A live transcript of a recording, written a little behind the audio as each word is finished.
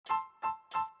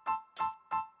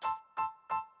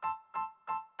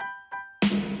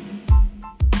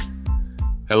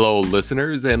Hello,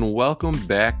 listeners, and welcome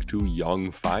back to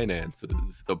Young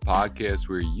Finances, the podcast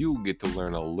where you get to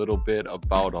learn a little bit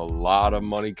about a lot of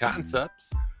money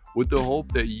concepts with the hope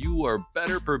that you are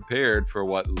better prepared for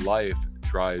what life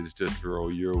tries to throw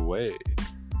your way.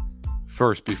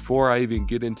 First, before I even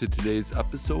get into today's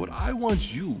episode, I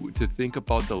want you to think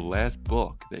about the last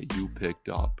book that you picked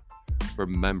up.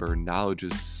 Remember, knowledge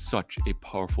is such a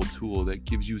powerful tool that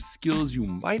gives you skills you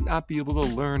might not be able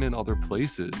to learn in other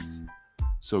places.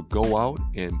 So go out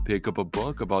and pick up a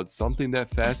book about something that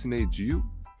fascinates you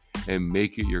and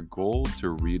make it your goal to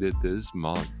read it this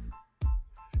month.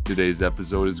 Today's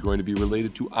episode is going to be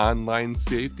related to online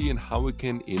safety and how it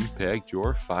can impact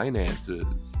your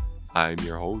finances. I'm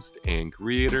your host and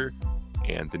creator,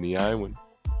 Anthony Iwan.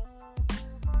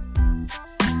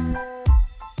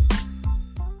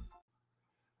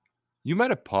 You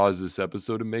might have paused this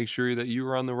episode to make sure that you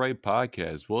were on the right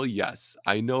podcast. Well, yes,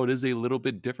 I know it is a little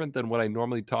bit different than what I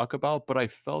normally talk about, but I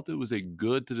felt it was a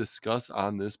good to discuss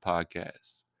on this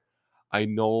podcast. I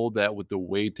know that with the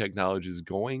way technology is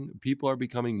going, people are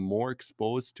becoming more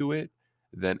exposed to it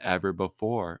than ever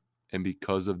before. And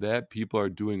because of that, people are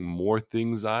doing more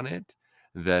things on it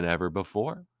than ever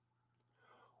before.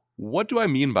 What do I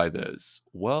mean by this?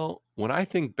 Well, when I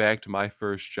think back to my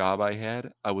first job I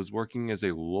had, I was working as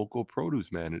a local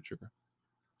produce manager,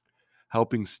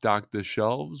 helping stock the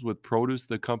shelves with produce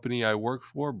the company I worked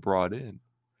for brought in.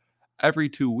 Every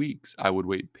 2 weeks, I would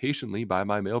wait patiently by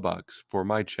my mailbox for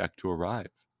my check to arrive.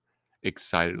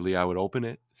 Excitedly, I would open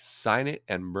it, sign it,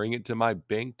 and bring it to my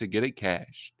bank to get it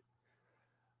cashed.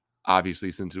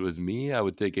 Obviously, since it was me, I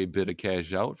would take a bit of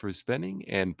cash out for spending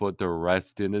and put the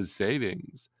rest in as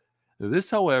savings.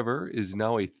 This, however, is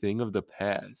now a thing of the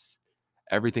past.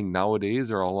 Everything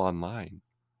nowadays are all online.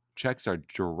 Checks are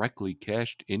directly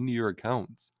cashed into your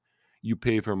accounts. You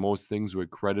pay for most things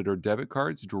with credit or debit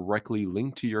cards directly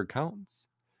linked to your accounts.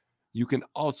 You can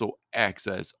also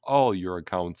access all your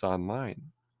accounts online.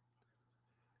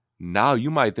 Now you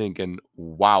might thinking,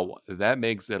 wow, that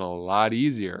makes it a lot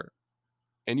easier.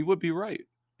 And you would be right.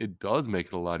 It does make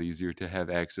it a lot easier to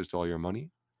have access to all your money.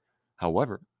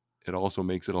 However, it also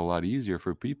makes it a lot easier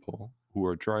for people who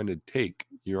are trying to take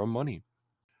your money.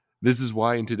 This is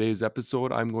why in today's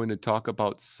episode, I'm going to talk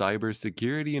about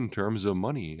cybersecurity in terms of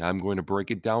money. I'm going to break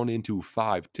it down into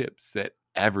 5 tips that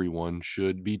everyone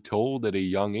should be told at a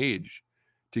young age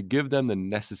to give them the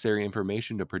necessary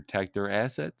information to protect their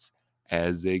assets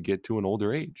as they get to an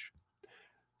older age.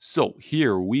 So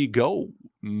here we go.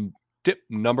 Tip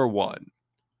number 1,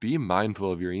 be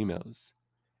mindful of your emails,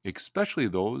 especially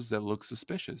those that look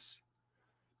suspicious.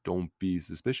 Don't be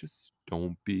suspicious.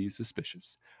 Don't be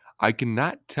suspicious. I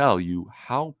cannot tell you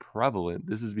how prevalent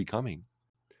this is becoming.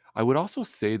 I would also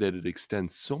say that it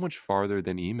extends so much farther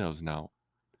than emails now.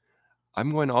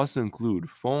 I'm going to also include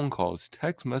phone calls,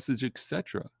 text message,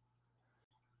 etc.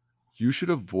 You should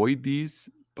avoid these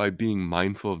by being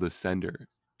mindful of the sender.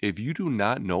 If you do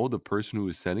not know the person who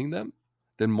is sending them,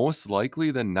 then most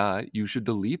likely than not, you should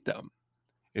delete them.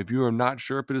 If you are not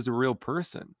sure if it is a real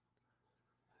person,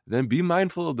 then be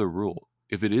mindful of the rule.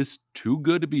 If it is too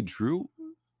good to be true,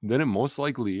 then it most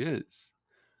likely is.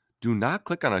 Do not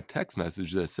click on a text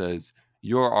message that says,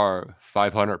 "You're our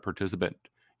 500 participant.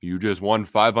 You just won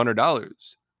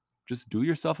 $500." Just do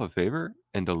yourself a favor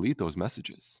and delete those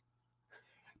messages.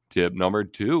 Tip number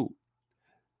 2.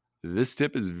 This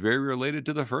tip is very related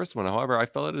to the first one. However, I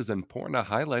felt it is important to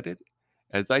highlight it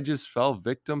as I just fell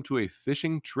victim to a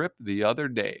phishing trip the other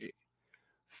day.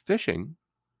 Phishing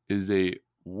is a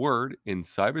word in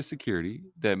cybersecurity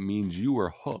that means you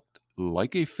were hooked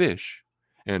like a fish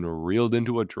and reeled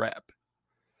into a trap.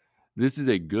 This is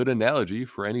a good analogy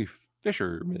for any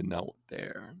fishermen out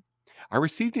there. I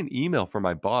received an email from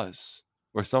my boss,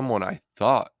 or someone I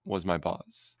thought was my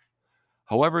boss.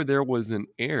 However, there was an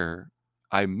error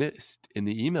I missed in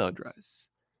the email address.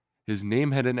 His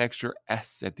name had an extra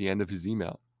S at the end of his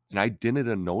email, and I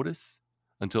didn't notice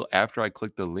until after I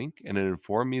clicked the link and it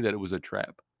informed me that it was a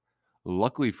trap.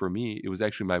 Luckily for me, it was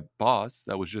actually my boss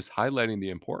that was just highlighting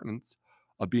the importance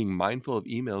of being mindful of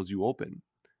emails you open.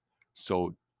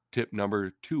 So, tip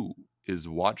number 2 is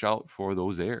watch out for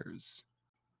those errors.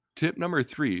 Tip number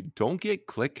 3, don't get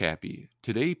click happy.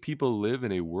 Today, people live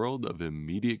in a world of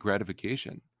immediate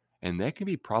gratification, and that can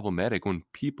be problematic when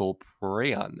people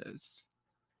prey on this.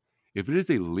 If it is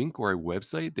a link or a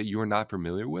website that you are not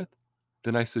familiar with,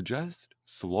 then I suggest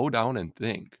slow down and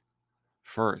think.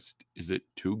 First, is it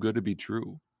too good to be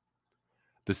true?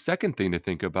 The second thing to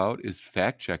think about is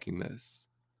fact checking this.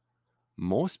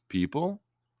 Most people,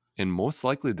 and most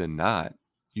likely than not,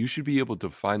 you should be able to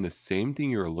find the same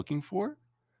thing you're looking for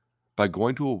by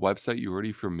going to a website you're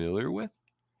already familiar with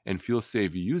and feel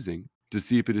safe using to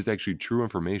see if it is actually true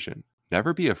information.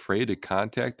 Never be afraid to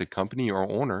contact the company or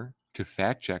owner to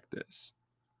fact check this.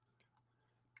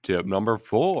 Tip number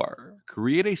 4,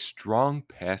 create a strong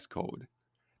passcode.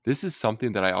 This is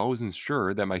something that I always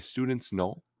ensure that my students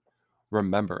know.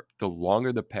 Remember, the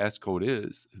longer the passcode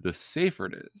is, the safer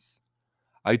it is.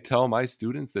 I tell my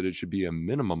students that it should be a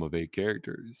minimum of 8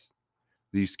 characters.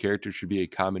 These characters should be a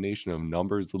combination of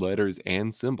numbers, letters,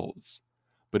 and symbols,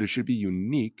 but it should be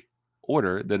unique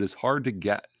order that is hard to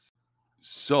guess.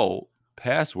 So,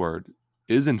 password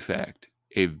is in fact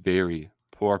a very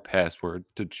poor password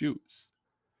to choose.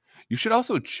 You should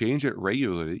also change it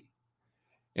regularly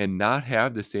and not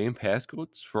have the same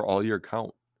passcodes for all your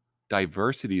account.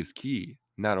 Diversity is key,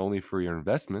 not only for your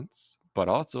investments, but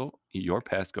also your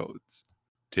passcodes.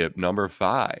 Tip number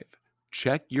 5,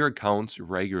 check your accounts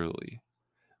regularly.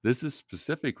 This is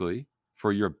specifically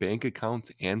for your bank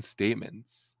accounts and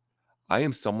statements. I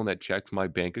am someone that checks my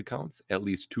bank accounts at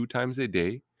least 2 times a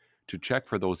day to check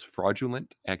for those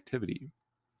fraudulent activity.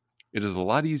 It is a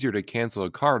lot easier to cancel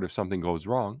a card if something goes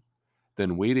wrong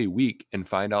than wait a week and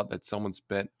find out that someone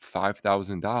spent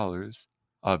 $5,000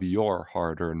 of your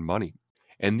hard earned money.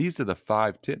 And these are the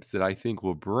 5 tips that I think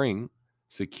will bring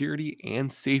security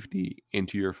and safety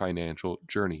into your financial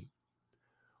journey.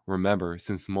 Remember,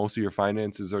 since most of your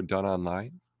finances are done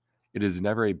online, it is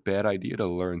never a bad idea to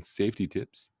learn safety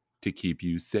tips to keep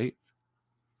you safe.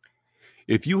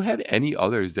 If you have any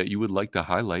others that you would like to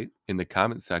highlight in the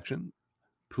comment section,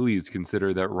 please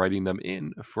consider that writing them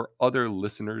in for other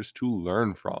listeners to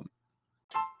learn from.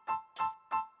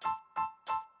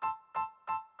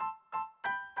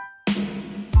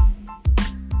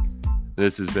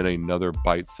 This has been another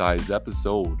bite-sized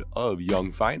episode of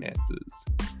Young Finances,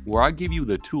 where I give you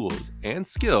the tools and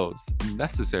skills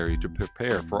necessary to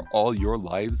prepare for all your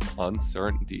life's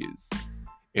uncertainties.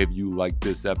 If you like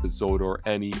this episode or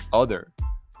any other,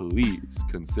 please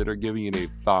consider giving it a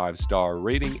 5-star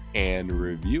rating and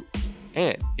review.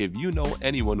 And if you know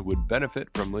anyone who would benefit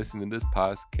from listening to this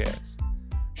podcast,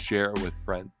 share it with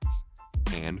friends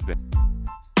and family.